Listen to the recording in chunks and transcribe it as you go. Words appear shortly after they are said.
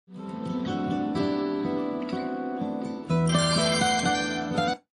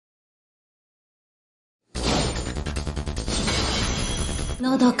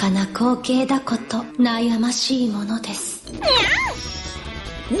のどかな光景だこと悩ましいものです。に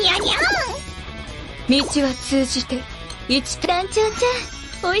ゃにゃん。道は通じて団長ち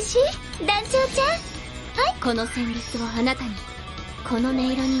ゃん、おいしい団長ちゃん。はい、この旋律をあなたに、この音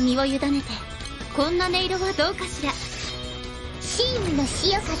色に身を委ねて、こんな音色はどうかしら。真の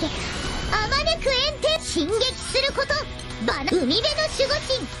潮風、あまねく炎天、進撃すること、海辺の守護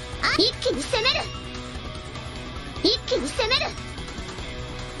神。一気に攻める、一気に攻める。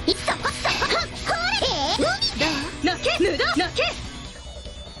そこそこ、ほれ、どう泣け、無駄泣け、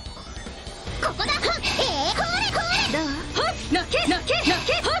ここだ、ほれどう泣け泣け泣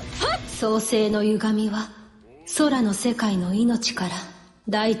け。創世の歪みは空の世界の命から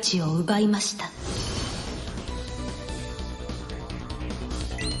大地を奪いました。こ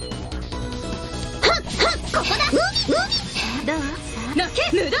こだ、どう泣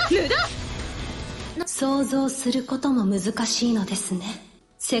け、無駄無駄。想像することも難しいのですね。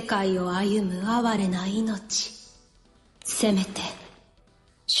世界を歩む哀れな命、せめて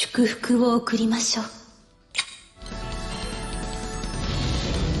祝福を送りましょう。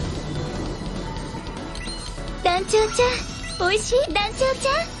団長ちゃん、おいしい団長ち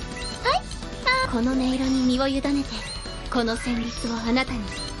ゃん。はい、この音色に身を委ねて、この旋律をあなたに。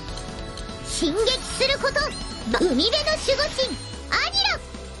進撃すること、海辺の守護神アニラ。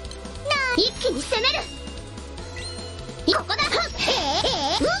一気に攻める、ここだ。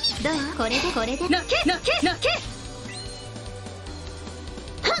どうこれでこれで泣け泣け泣け。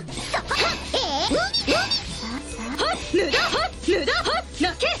無駄無駄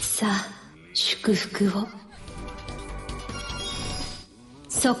泣け。さあ祝福を。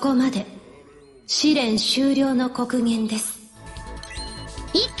そこまで試練終了の刻限です。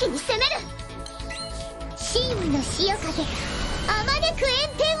一気に攻める、真の潮風、あまねく炎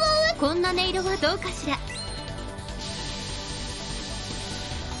天を。こんな音色はどうかしら。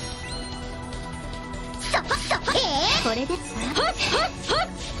これで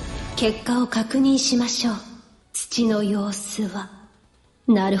結果を確認しましょう。土の様子は。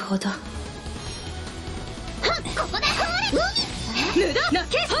なるほど。ここだ、無駄泣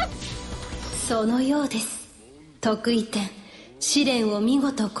け。そのようです。得意点、試練を見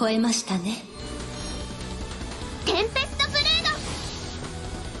事超えましたね。テンペストブレー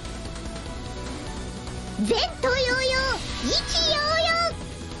ド、前途洋々、意気揚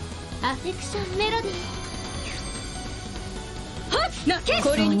々。アフェクションメロディー。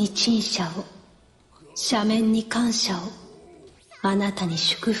これに陳謝を、斜面に感謝を、あなたに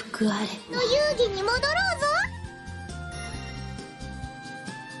祝福あれ。の遊戯に戻ろうぜ。